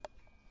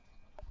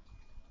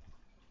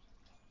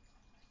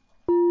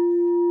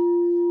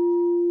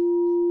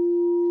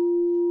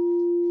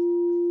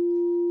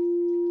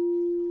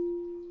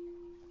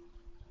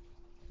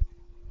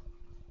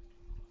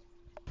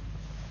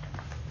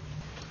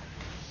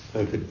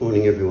So good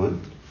morning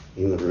everyone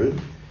in the room.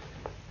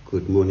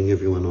 Good morning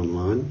everyone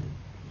online.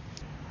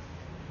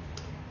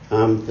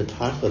 The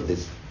title of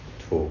this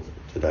talk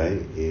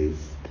today is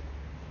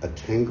A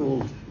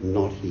Tangled,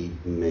 Knotty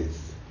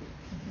Mess.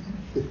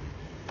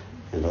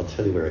 And I'll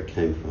tell you where it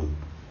came from.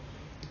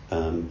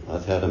 I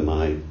was out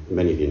on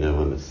many of you know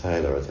I'm a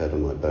sailor. I was out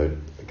on my boat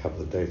a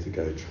couple of days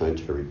ago trying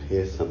to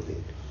repair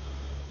something.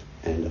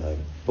 And I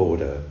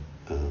bought a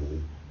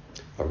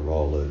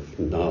roll of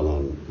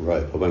nylon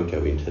rope. I won't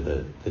go into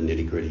the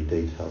nitty-gritty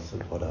details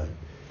of what I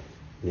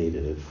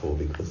needed it for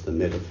because the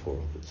metaphor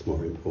of it's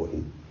more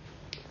important.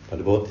 But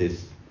I bought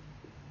this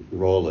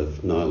roll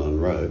of nylon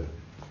rope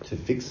to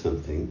fix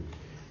something,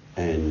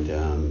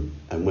 and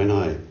when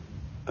I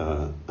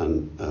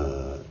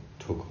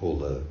took all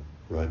the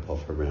rope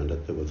off around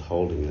it that was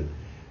holding it,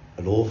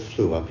 it all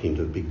flew up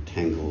into a big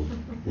tangled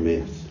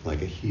mess,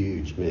 like a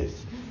huge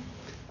mess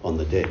on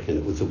the deck, and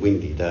it was a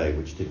windy day,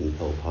 which didn't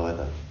help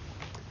either.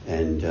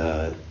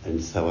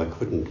 And so I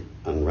couldn't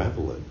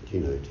unravel it,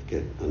 to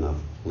get enough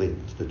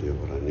length to do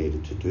what I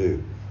needed to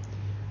do.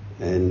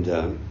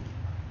 And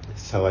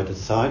so I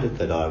decided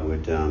that I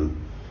would,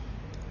 I'm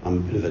a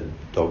bit of a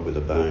dog with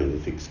a bone,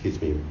 if you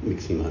excuse me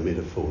mixing my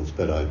metaphors,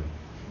 but I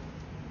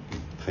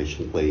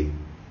patiently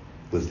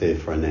was there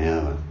for an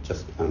hour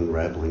just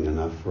unravelling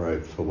enough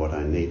rope for what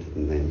I needed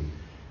and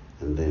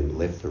then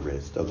left the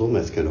rest. I was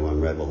almost going to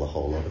unravel the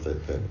whole lot of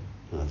it, but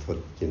I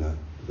thought,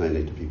 no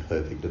need to be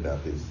perfect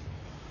about this.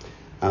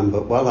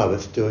 But while I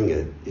was doing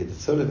it, it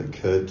sort of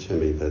occurred to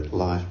me that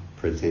life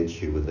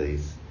presents you with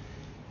these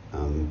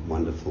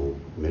wonderful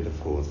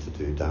metaphors to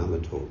do Dharma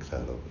talks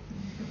out of.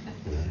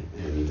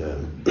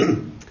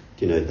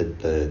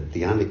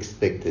 The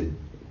unexpected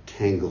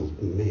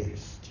tangled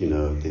mess,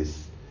 of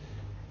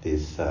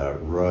this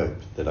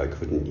rope that I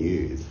couldn't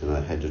use and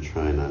I had to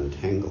try and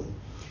untangle,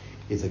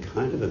 is a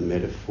kind of a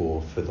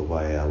metaphor for the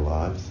way our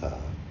lives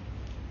are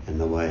and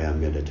the way our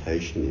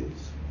meditation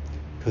is.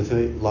 Because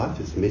life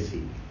is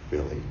messy,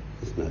 really,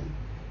 isn't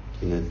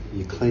it?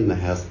 You clean the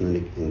house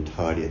and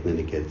tidy it, and then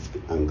it gets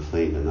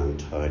unclean and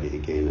untidy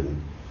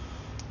again,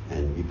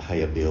 and you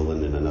pay a bill,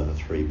 and then another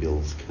 3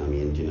 bills come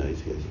in. You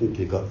think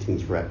you've got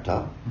things wrapped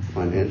up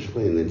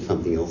financially, and then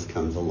something else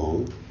comes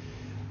along,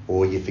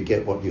 or you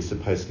forget what you're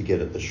supposed to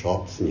get at the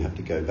shops, and you have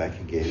to go back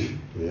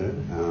again.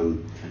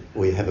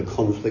 Or you have a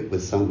conflict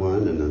with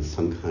someone, and then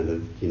some kind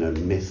of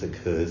mess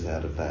occurs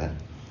out of that.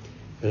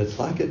 But it's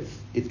like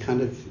it's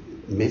kind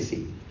of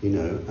messy,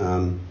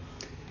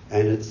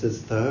 and it's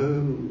as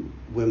though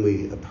when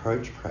we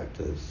approach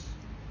practice,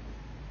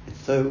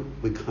 it's though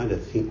we kind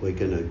of think we're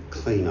going to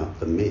clean up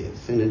the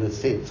mess, and in a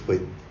sense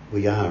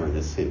we are in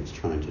a sense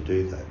trying to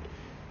do that,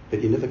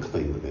 but you never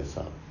clean the mess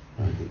up,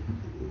 right?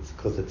 It's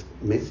because it's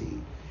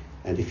messy.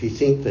 And if you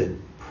think that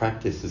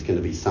practice is going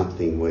to be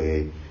something where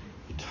you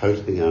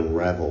totally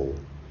unravel,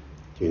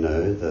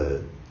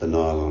 the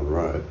nylon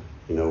rope,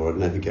 or it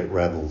never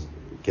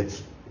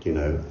gets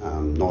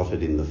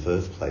knotted in the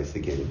first place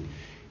again,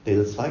 then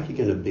it's like you're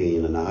going to be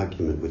in an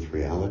argument with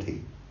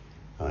reality,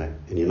 right?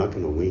 And you're not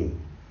going to win.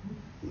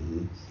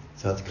 Mm-hmm.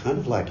 So it's kind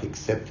of like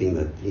accepting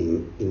that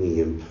in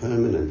the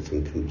impermanence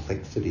and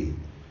complexity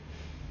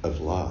of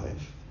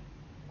life,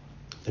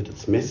 that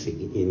it's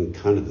messy in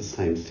kind of the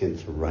same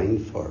sense a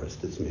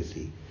rainforest is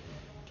messy,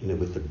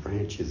 with the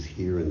branches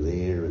here and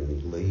there and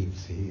the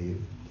leaves here,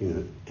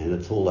 and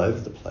it's all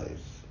over the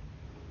place.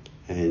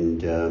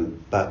 And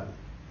but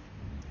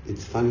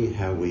it's funny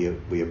how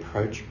we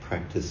approach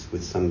practice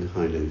with some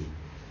kind of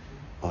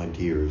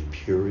idea of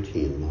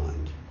purity in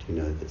mind,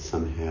 that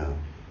somehow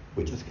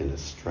we're just going to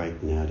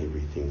straighten out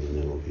everything and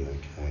then it'll be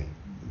okay.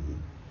 Mm-hmm.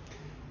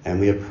 And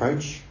we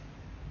approach,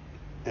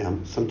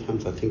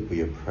 sometimes I think we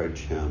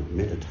approach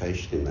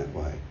meditation in that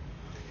way.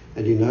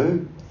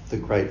 And the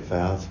great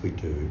vows we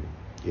do,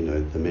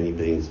 the many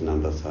beings and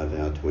numbers I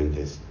vow to end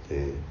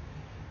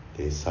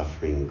their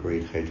suffering,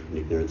 greed, hatred and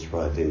ignorance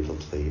rise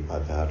endlessly, I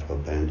vow to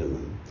abandon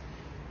them.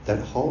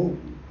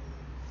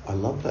 I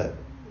love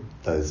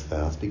those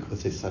vows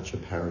because they're such a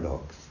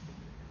paradox.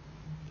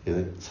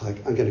 It's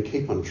like, I'm going to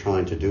keep on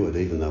trying to do it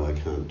even though I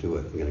can't do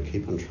it. I'm going to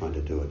keep on trying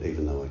to do it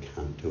even though I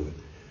can't do it.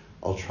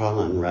 I'll try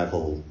and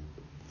unravel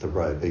the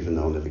rope even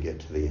though I'll never get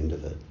to the end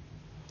of it.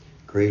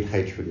 Greed,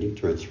 hatred and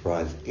ignorance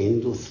rise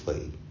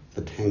endlessly.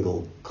 The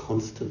tangle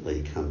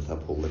constantly comes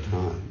up all the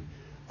time.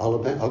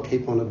 I'll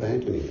keep on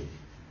abandoning it.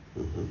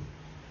 Mm-hmm.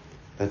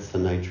 That's the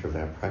nature of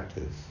our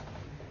practice.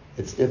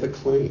 It's never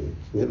clean.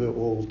 It's never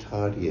all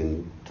tidy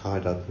and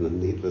tied up in a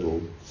neat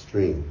little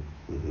string.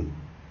 Mm-hmm.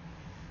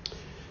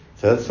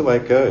 So that's the way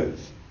it goes,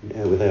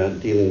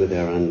 without dealing with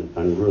our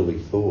unruly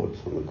thoughts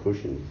on the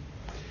cushions.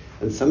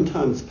 And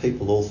sometimes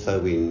people also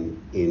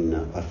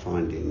I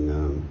find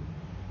in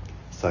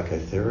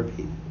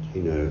psychotherapy,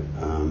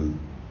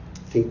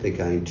 think they're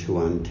going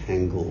to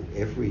untangle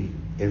every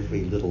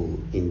little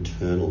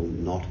internal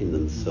knot in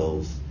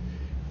themselves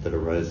that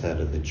arose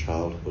out of their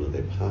childhood or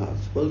their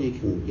past. Well, you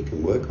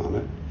can work on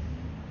it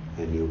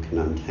and you can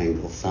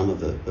untangle some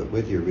of it, but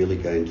whether you're really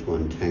going to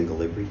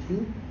untangle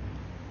everything,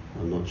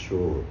 I'm not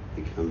sure.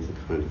 It becomes a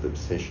kind of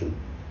obsession.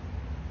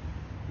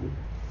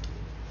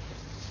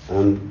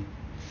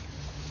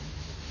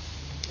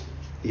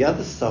 The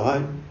other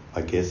side,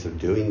 I guess, of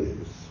doing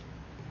this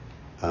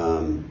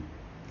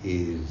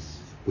is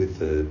with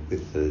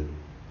the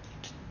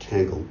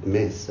tangled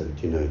mess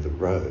of, the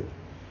road,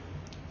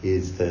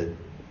 is that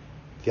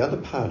the other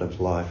part of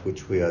life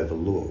which we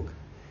overlook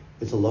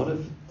is a lot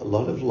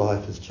of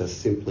life is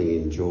just simply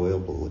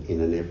enjoyable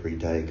in an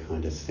everyday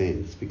kind of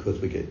sense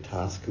because we get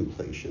task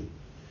completion.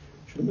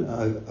 Shouldn't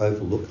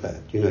overlook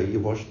that. You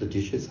wash the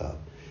dishes up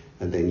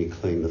and then you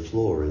clean the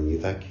floor and you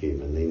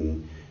vacuum and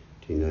then,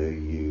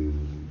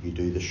 you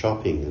do the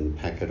shopping and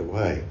pack it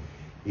away.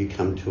 You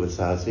come to a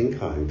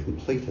zazenkai and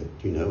complete it,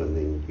 and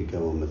then you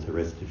go on with the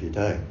rest of your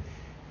day.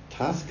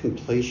 Task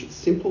completion,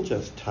 simple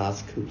just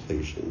task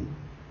completion,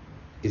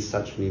 is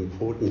such an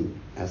important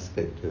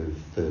aspect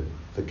of the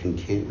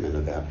contentment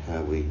about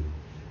how we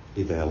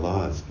live our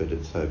lives, but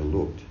it's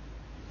overlooked.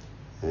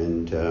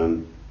 And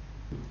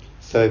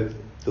so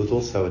there was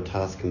also a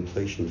task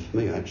completion for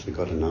me. I actually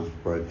got enough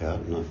rope out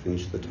and I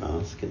finished the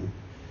task and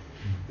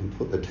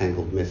put the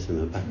tangled mess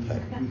in a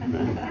backpack.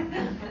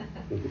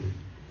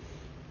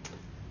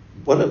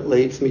 What it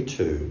leads me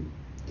to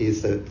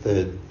is that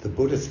the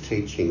Buddhist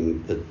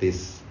teaching that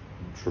this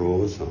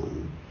draws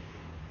on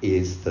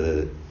is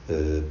the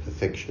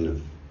perfection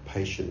of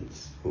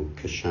patience, or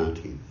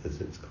kshanti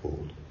as it's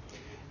called.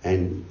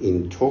 And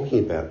in talking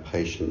about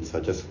patience, I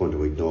just want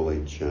to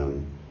acknowledge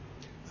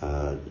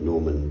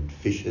Norman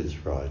Fisher's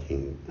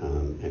writing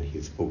and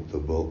his book, The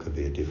World Could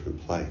Be a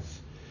Different Place,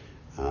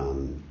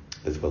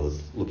 as well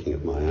as looking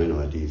at my own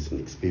ideas and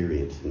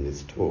experience in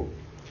this talk.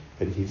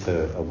 But he's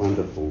a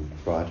wonderful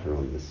writer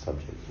on this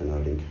subject, and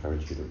I'd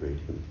encourage you to read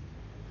him.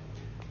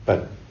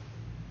 But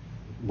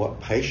what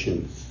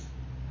patience,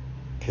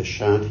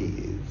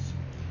 kshanti, is,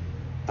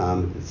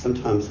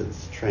 sometimes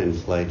it's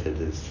translated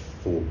as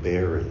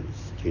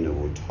forbearance,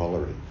 or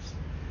tolerance.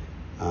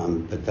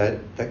 But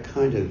that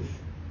kind of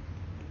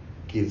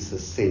gives a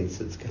sense,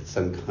 it's got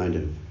some kind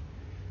of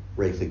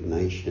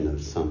resignation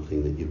of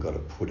something that you've got to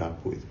put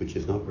up with, which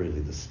is not really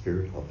the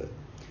spirit of it.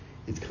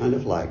 It's kind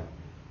of like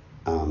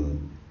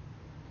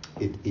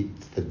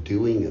it's the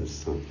doing of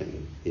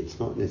something. It's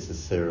not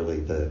necessarily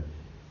the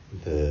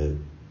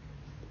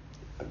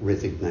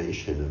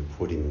resignation of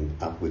putting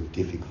up with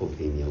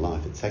difficulty in your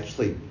life. It's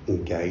actually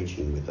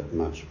engaging with it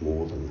much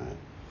more than that.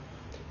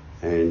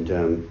 And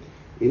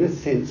in a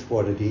sense,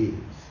 what it is,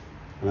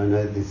 and I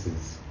know this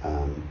is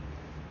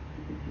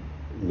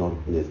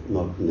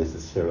not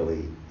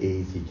necessarily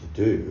easy to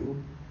do.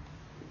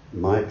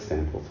 My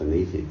examples are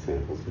easy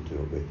examples to do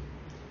it with,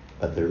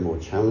 but there are more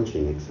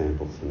challenging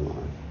examples in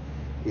life.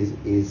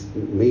 Is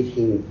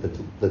meeting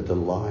the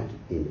delight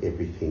in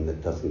everything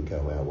that doesn't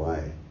go our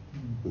way.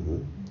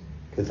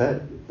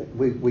 Because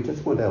we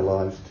just want our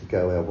lives to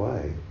go our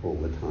way all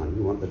the time.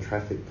 We want the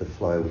traffic to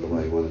flow the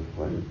way we want it to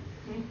flow,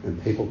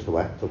 and people to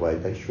act the way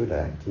they should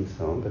act, and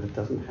so on. But it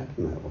doesn't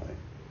happen that way.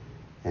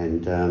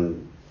 And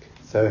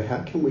so how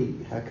can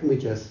we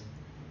just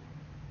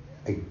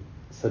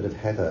sort of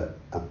have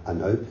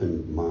an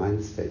open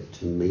mindset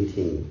to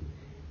meeting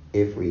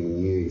every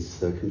new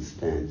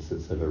circumstance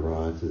that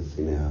arises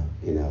in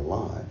our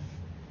life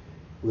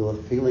with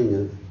a feeling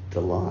of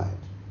delight,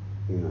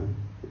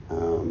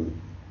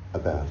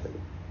 about it,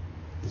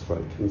 is what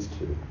it comes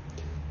to.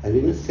 And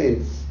in a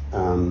sense,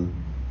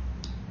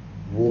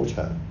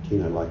 water,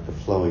 like the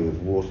flowing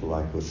of water,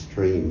 like with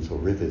streams or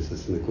rivers,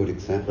 isn't a good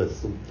example.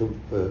 It's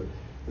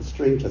the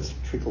stream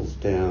just trickles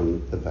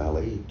down the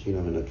valley,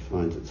 and it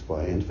finds its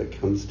way. And if it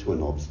comes to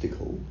an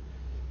obstacle,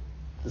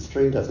 the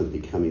stream doesn't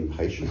become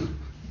impatient.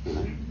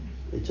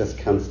 It just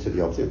comes to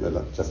the obstacle, and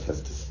it just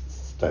has to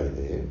stay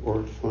there,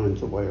 or it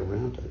finds a way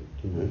around it,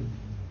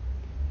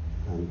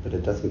 but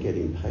it doesn't get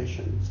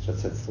impatient. It's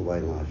just that's the way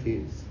life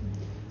is.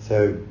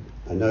 So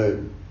I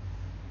know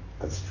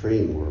a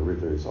stream or a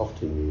river is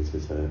often used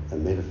as a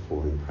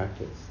metaphor in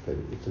practice, but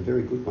it's a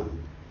very good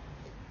one.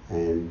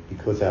 And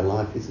because our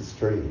life is a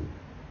stream,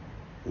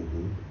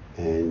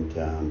 and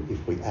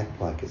if we act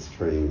like a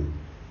stream,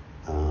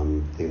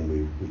 then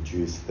we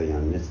reduce the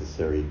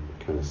unnecessary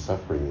kind of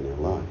suffering in our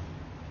life.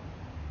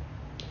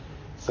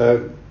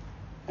 So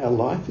our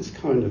life is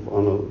kind of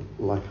on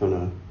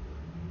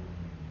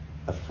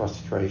a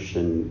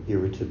frustration,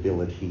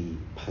 irritability,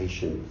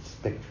 patience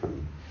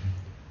spectrum,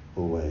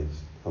 always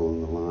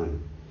along the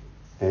line.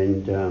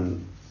 And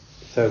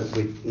so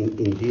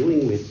in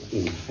dealing with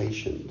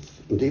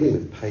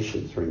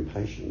patience or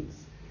impatience,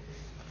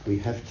 we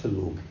have to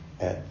look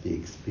at the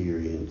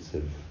experience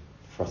of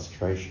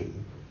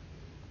frustration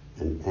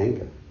and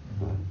anger,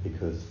 right?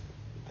 Because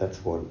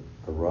that's what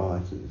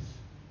arises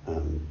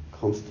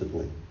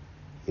constantly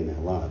in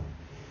our life.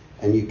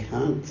 And you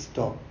can't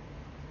stop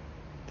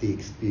the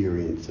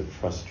experience of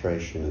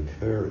frustration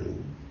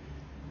occurring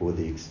or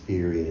the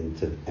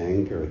experience of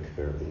anger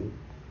occurring.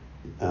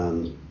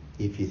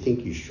 If you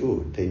think you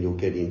should, then you'll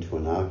get into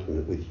an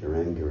argument with your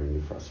anger and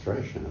your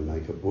frustration and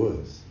make it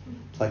worse.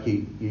 It's like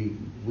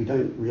we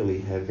don't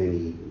really have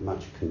any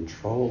much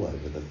control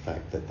over the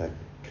fact that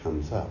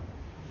comes up.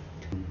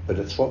 But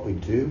it's what we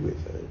do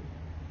with it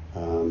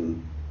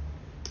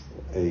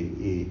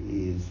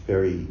is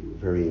very,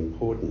 very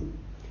important.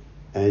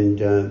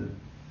 And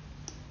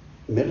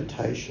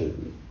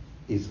meditation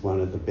is one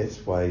of the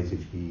best ways,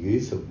 if you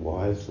use it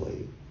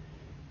wisely.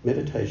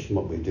 Meditation,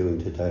 what we're doing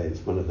today, is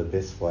one of the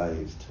best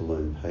ways to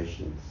learn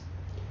patience,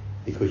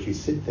 because you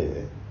sit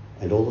there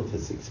and all of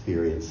us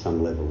experience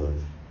some level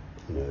of,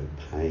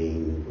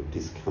 pain or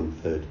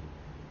discomfort,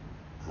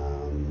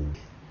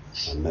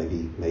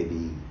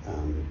 maybe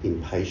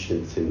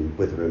impatience in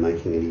whether we're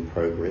making any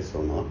progress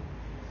or not.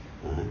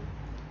 Right?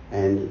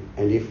 And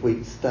if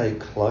we stay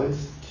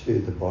close to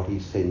the body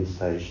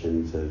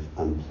sensations of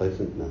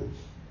unpleasantness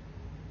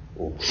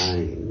or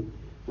pain,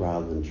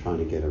 rather than trying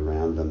to get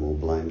around them or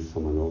blame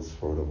someone else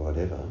for it or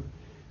whatever,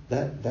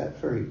 that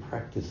very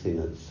practice in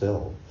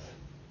itself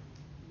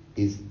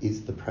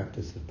is the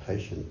practice of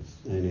patience.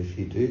 And if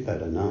you do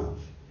that enough,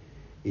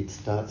 it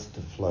starts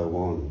to flow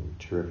on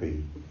to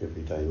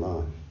everyday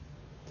life.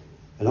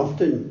 And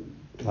often,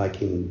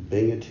 like in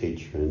being a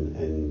teacher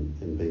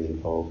and being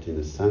involved in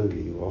a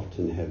Sangha, you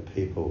often have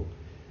people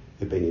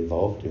who've been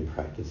involved in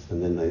practice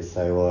and then they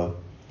say, well,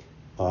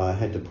 I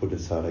had to put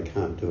aside, I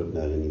can't do it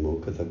now anymore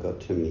because I've got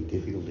too many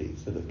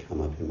difficulties that have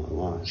come up in my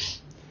life.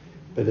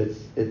 But it's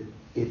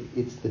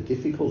the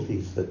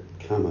difficulties that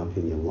come up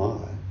in your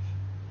life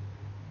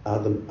are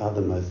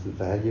the most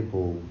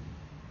valuable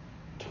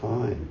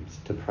times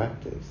to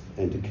practice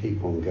and to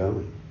keep on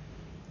going.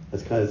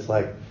 It's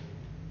like,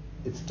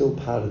 it's still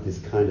part of this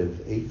kind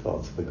of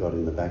ethos we got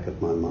in the back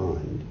of my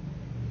mind,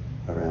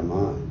 or our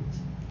minds,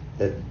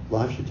 that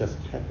life should just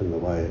happen the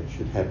way it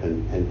should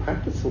happen, and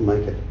practice will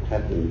make it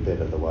happen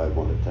better the way I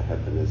want it to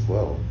happen as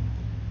well.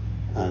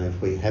 And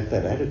if we have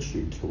that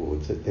attitude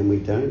towards it, then we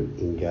don't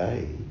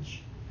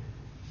engage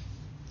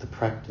the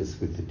practice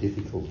with the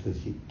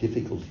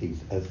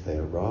difficulties as they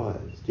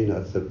arise.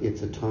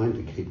 It's a time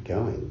to keep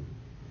going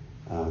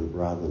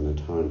rather than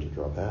a time to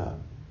drop out.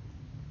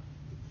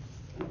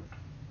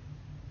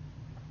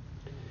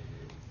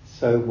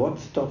 So what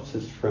stops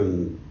us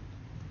from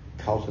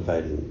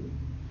cultivating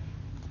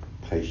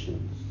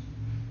patience?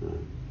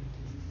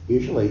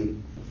 Usually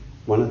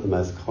one of the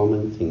most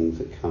common things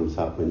that comes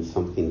up when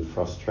something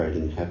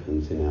frustrating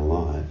happens in our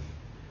life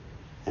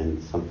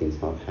and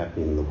something's not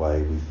happening the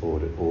way we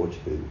thought it ought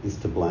to is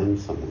to blame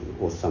someone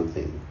or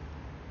something.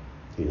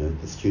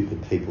 The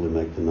stupid people who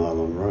make the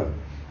nylon rope.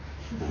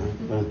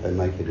 Why don't they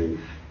make it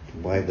in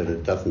a way that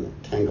it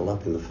doesn't tangle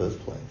up in the first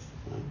place?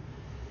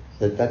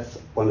 That's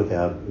one of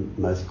our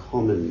most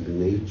common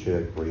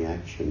knee-jerk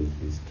reactions,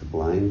 is to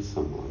blame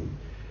someone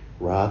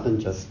rather than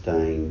just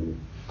staying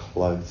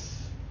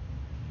close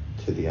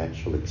to the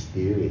actual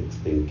experience,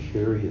 being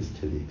curious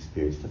to the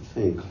experience, just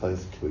staying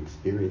close to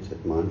experience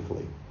it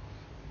mindfully.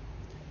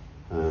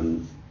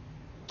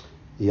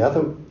 The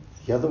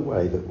other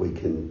way that we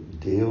can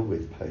deal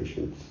with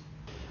patience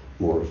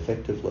more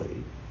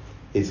effectively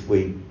is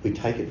we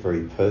take it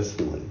very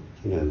personally,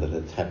 that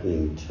it's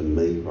happening to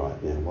me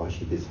right now. Why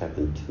should this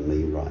happen to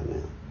me right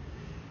now?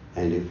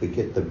 And if we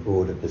get the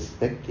broader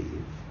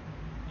perspective,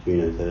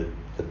 that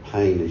the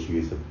pain is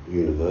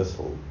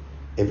universal,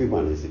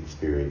 everyone is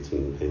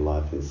experiencing their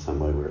life in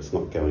some way where it's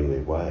not going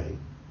their way,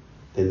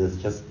 then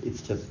that's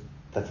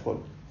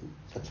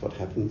what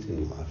happens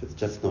in life. It's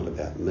just not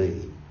about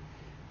me.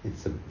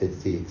 It's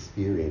the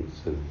experience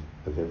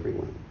of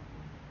everyone.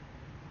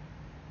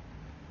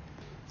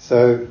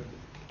 So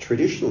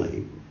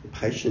traditionally,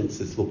 patience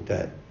is looked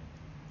at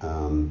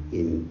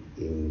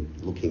in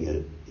looking at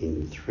it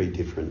in three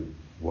different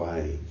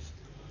ways.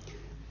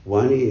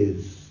 One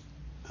is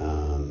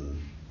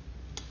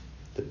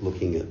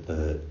looking at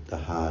the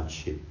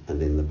hardship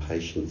and then the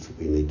patience that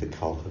we need to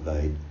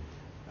cultivate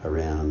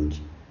around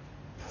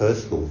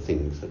personal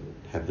things that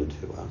happen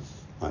to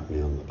us, like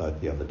me on the boat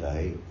the other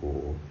day,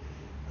 or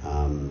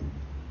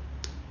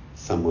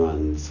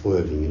someone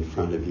swerving in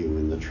front of you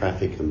in the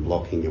traffic and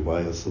blocking your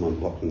way, or someone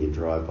blocking your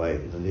driveway,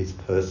 these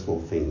personal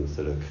things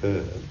that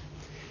occur.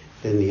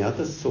 Then the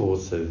other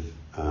source of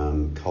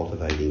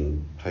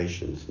cultivating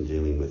patience and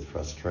dealing with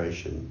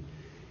frustration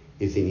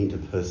is in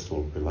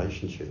interpersonal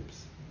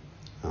relationships,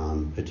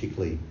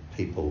 particularly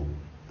people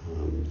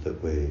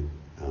that we're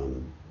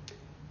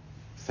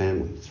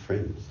families,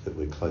 friends that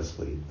we're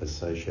closely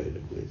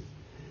associated with,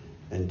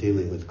 and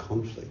dealing with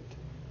conflict.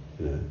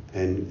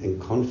 And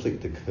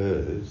conflict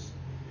occurs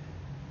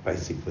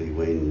basically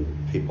when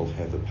people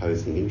have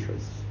opposing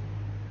interests,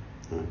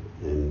 right?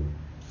 And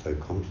so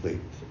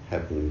conflict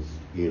happens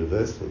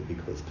universally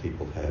because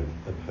people have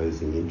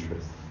opposing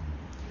interests.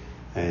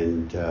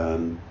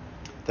 And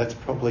that's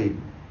probably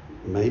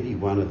maybe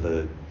one of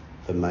the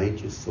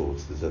major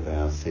sources of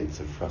our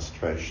sense of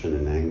frustration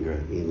and anger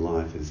in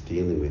life, is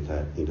dealing with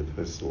that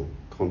interpersonal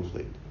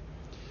conflict.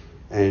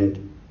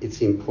 And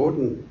it's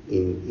important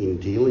in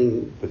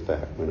dealing with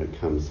that when it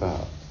comes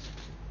up,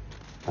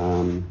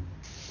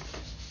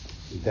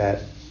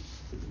 that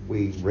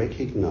we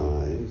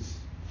recognise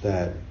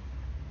that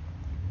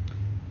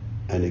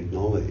and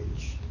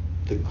acknowledge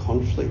the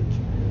conflict,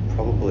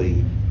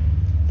 probably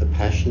the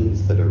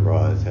passions that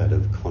arise out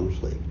of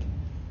conflict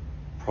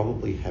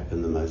probably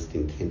happen the most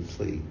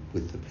intensely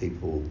with the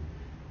people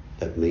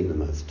that mean the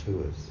most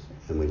to us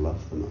and we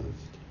love the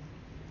most.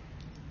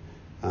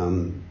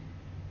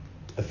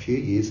 A few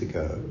years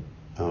ago,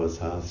 I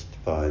was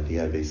asked by the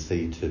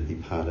ABC to be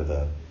part of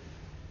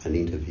an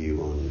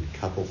interview on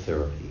couple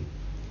therapy,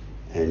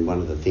 and one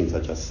of the things I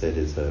just said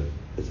as a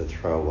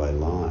throwaway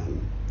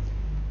line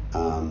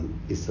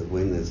is that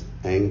when there's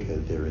anger,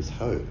 there is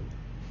hope.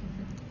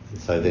 And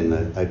so then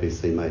the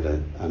ABC made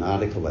an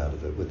article out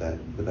of it with that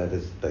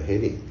as the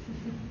heading,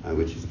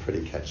 which is a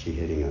pretty catchy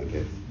heading, I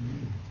guess,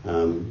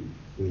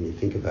 when you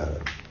think about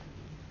it.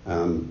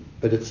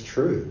 But it's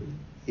true,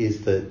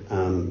 is that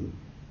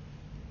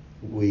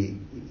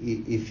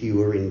if you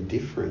were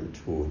indifferent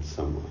towards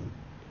someone,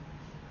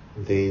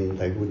 then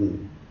it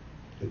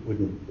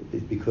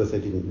wouldn't, because they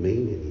didn't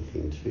mean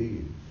anything to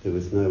you. There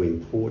was no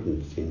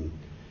importance in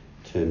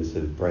terms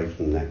of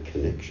breaking that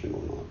connection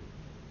or not.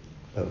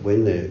 But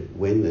when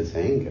there's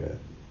anger,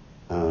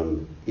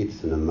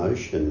 it's an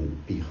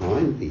emotion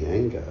behind the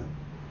anger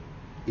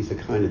is a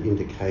kind of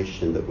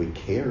indication that we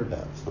care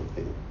about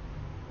something,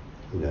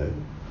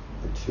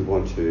 to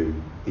want to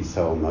be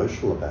so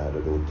emotional about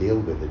it or deal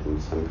with it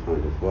in some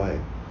kind of way.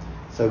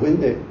 So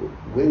when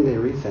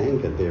there is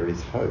anger, there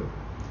is hope,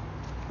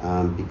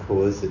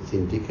 because it's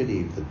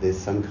indicative that there's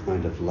some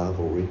kind of love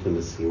or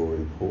intimacy or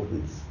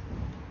importance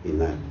in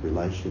that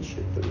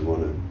relationship that we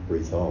want to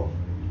resolve.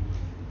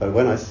 But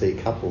when I see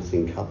couples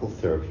in couple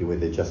therapy where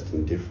they're just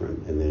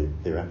indifferent and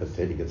they're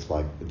apathetic, it's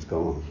like it's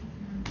gone.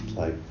 It's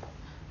like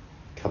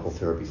couple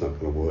therapy's not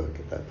going to work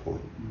at that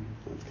point.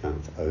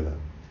 It's over.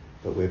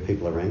 But where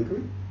people are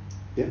angry,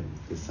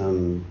 there's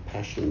some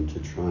passion to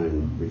try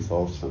and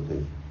resolve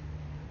something.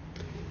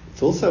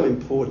 It's also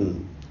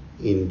important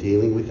in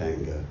dealing with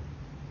anger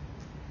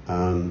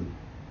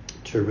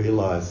to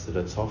realise that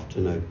it's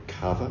often a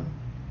cover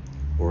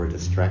or a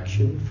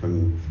distraction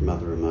from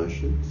other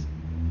emotions.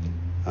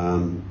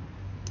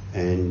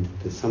 And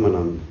there's someone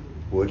I'm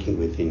working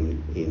with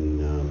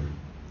in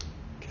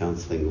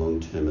counselling long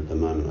term at the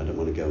moment. I don't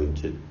want to go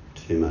into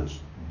too much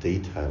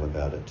detail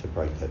about it to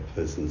break that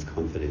person's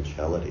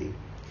confidentiality,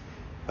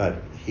 but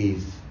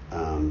he's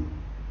a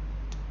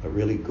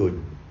really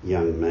good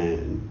young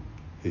man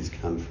who's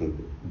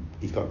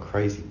he's got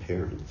crazy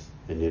parents,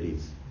 and yet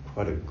he's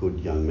quite a good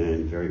young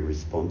man, very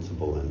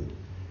responsible and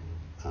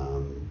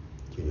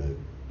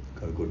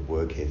got a good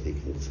work ethic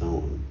and so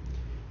on.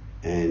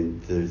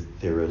 And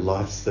there are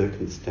life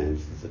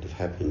circumstances that have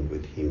happened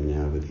with him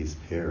now with his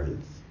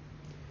parents,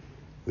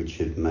 which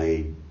have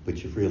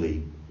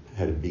really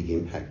had a big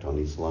impact on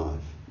his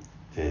life,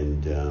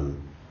 and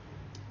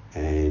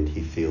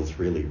he feels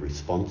really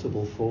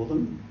responsible for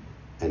them,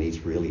 and he's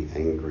really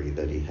angry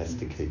that he has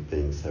to keep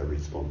being so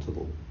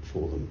responsible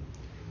for them.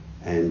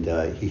 And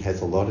he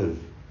has a lot of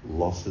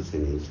losses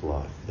in his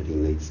life that he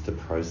needs to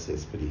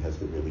process, but he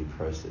hasn't really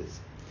processed.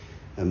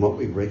 And what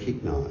we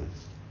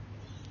recognise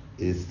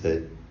is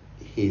that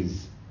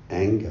his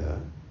anger,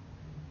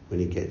 when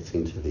he gets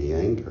into the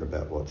anger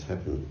about what's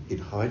happened, it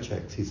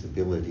hijacks his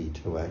ability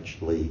to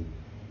actually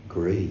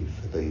grieve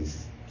for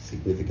these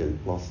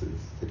significant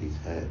losses that he's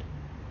had.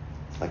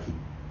 It's like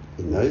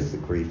he knows the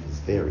grief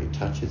is there, he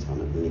touches on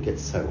it, and he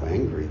gets so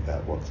angry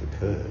about what's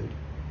occurred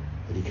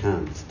that he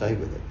can't stay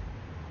with it.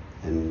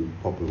 And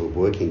what we were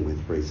working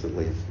with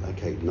recently is,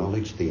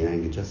 acknowledge the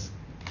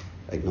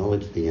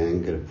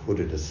anger, put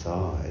it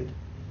aside,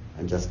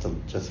 and just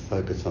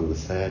focus on the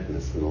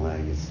sadness and allow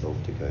yourself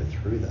to go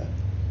through that.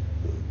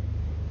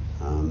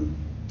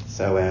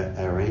 So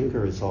our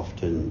anger is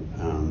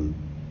often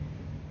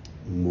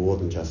more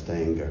than just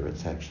anger.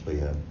 It's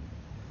actually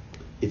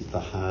it's the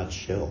hard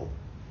shell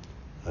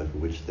over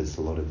which there's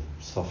a lot of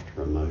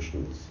softer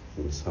emotions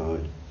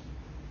inside.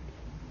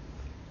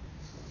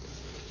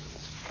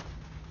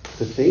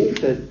 The thing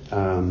that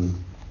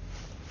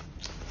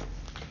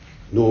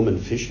Norman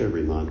Fischer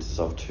reminds us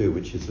of too,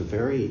 which is a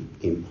very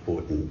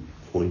important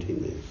point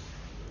in this,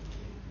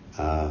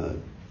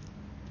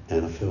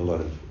 and I feel a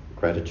lot of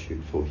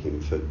gratitude for him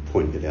for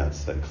pointing it out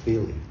so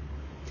clearly.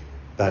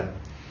 But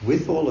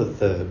with all of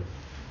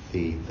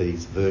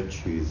these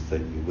virtues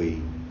that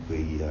we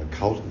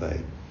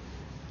cultivate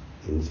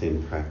in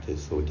Zen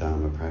practice or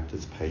Dharma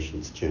practice,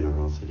 patience,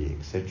 generosity,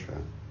 etc.,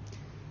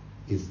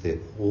 is they're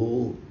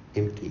all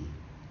empty.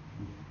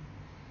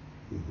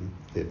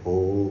 They're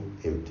all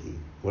empty.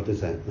 What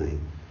does that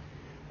mean?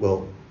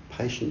 Well,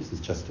 patience is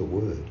just a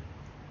word.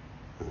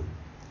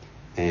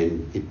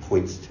 And it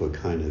points to a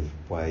kind of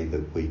way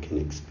that we can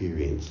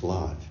experience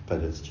life,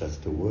 but it's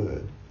just a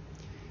word.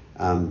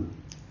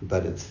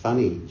 But it's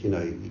funny,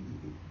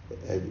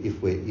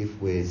 if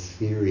we're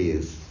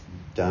serious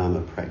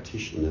Dharma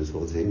practitioners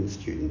or Zen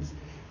students,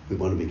 we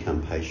want to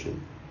become patient,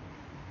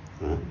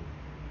 right?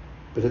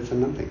 But it's a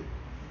nothing,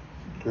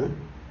 right?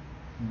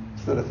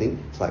 It's not a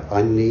thing. It's like,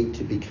 I need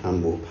to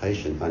become more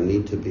patient. I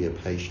need to be a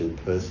patient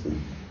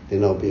person.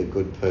 Then I'll be a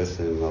good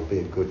person and I'll be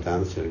a good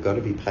Dharma student. I've got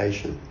to be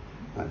patient.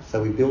 Right?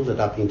 So we build it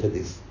up into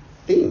this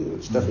thing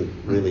which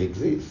doesn't really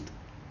exist.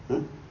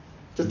 Right?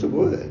 Just a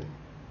word.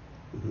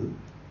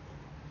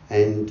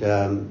 And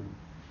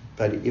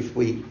But if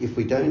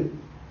we don't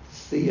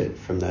see it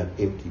from that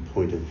empty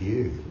point of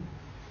view,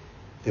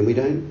 then we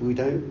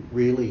don't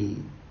really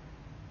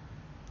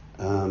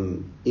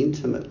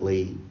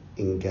intimately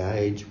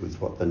engage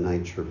with what the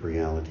nature of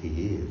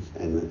reality is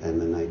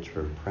and the nature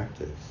of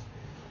practice.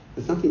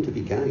 There's nothing to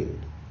be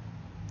gained.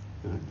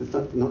 Right?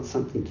 There's not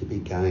something to be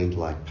gained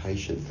like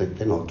patience.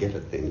 Then I'll get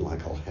it then,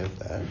 like I'll have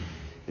that.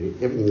 And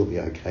everything will be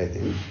okay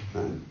then.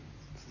 Right?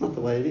 It's not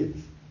the way it is.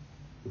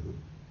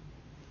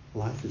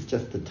 Life is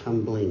just a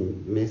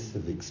tumbling mess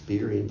of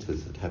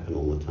experiences that happen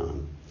all the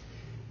time.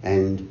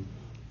 And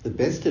the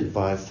best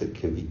advice that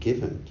can be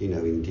given,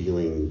 in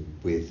dealing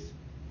with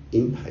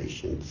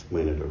impatience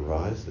when it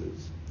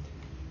arises,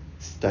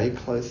 stay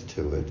close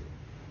to it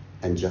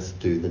and just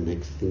do the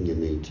next thing you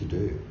need to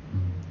do.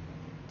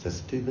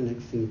 Just do the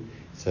next thing.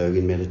 So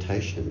in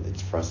meditation,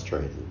 it's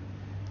frustrating.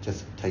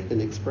 Just take the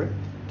next breath.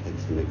 Take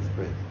the next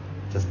breath.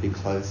 Just be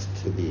close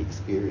to the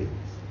experience.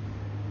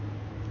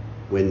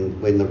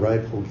 When the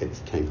rope all gets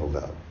tangled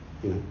up,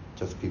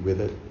 just be with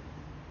it.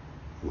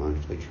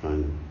 Mindfully try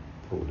and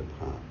pull it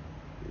apart.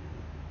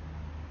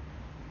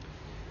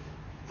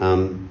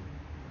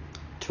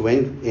 To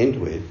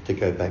end with, to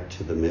go back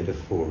to the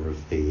metaphor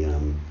of the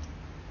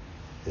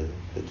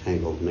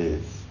tangled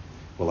mess,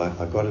 well,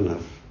 I got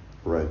enough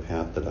rope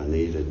out that I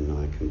needed and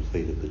I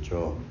completed the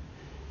job.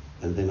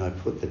 And then I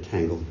put the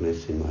tangled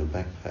mess in my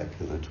backpack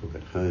and I took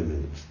it home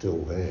and it's still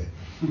there.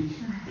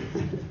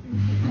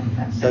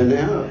 So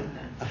now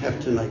I have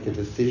to make a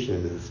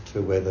decision as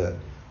to whether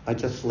I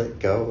just let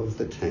go of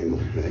the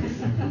tangled mess,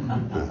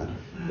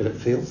 but it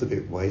feels a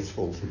bit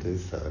wasteful to do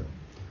so,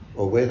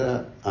 or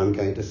whether I'm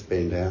going to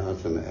spend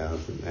hours and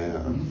hours and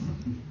hours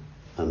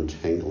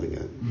untangling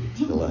it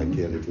until I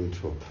get it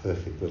into a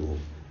perfect little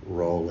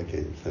roll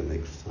again for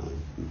next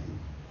time.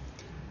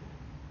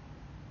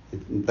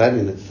 That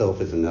in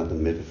itself is another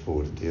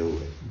metaphor to deal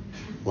with.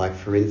 Like,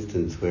 for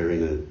instance,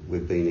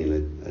 we've been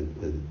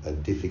in a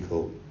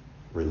difficult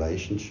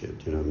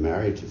relationship,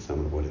 married to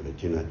someone or whatever.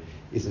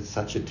 Is it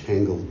such a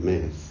tangled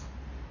mess?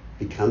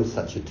 Becomes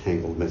such a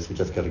tangled mess, we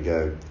just got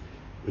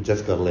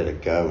to let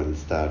it go and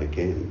start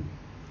again?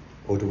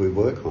 Or do we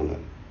work on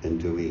it and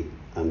do we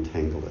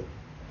untangle it?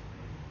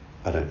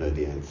 I don't know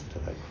the answer to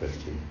that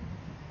question.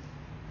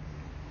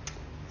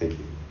 Thank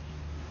you.